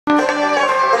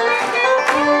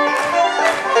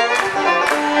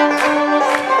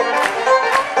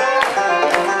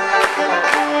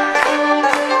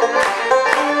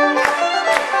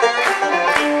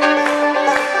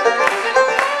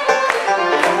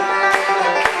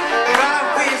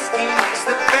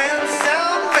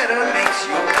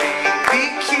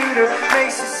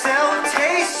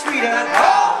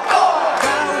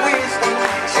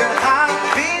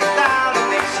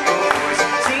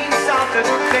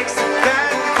makes it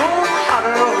that cool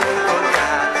hotter with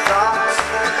bad thoughts.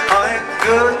 Oh, and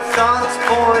good thoughts,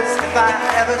 boys, if I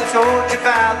ever told you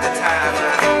about the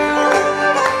time.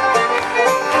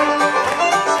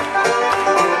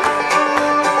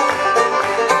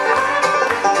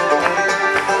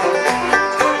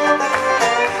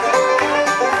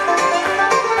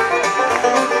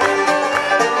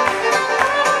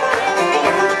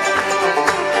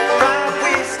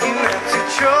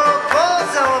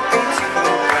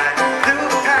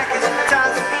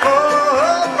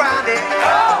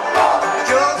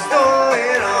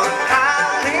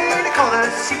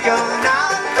 You're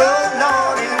not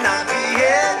alone and I'll be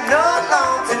here no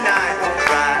long tonight.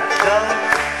 Right, love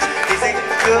is a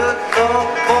good old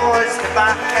boys if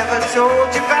I ever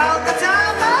told you about the time.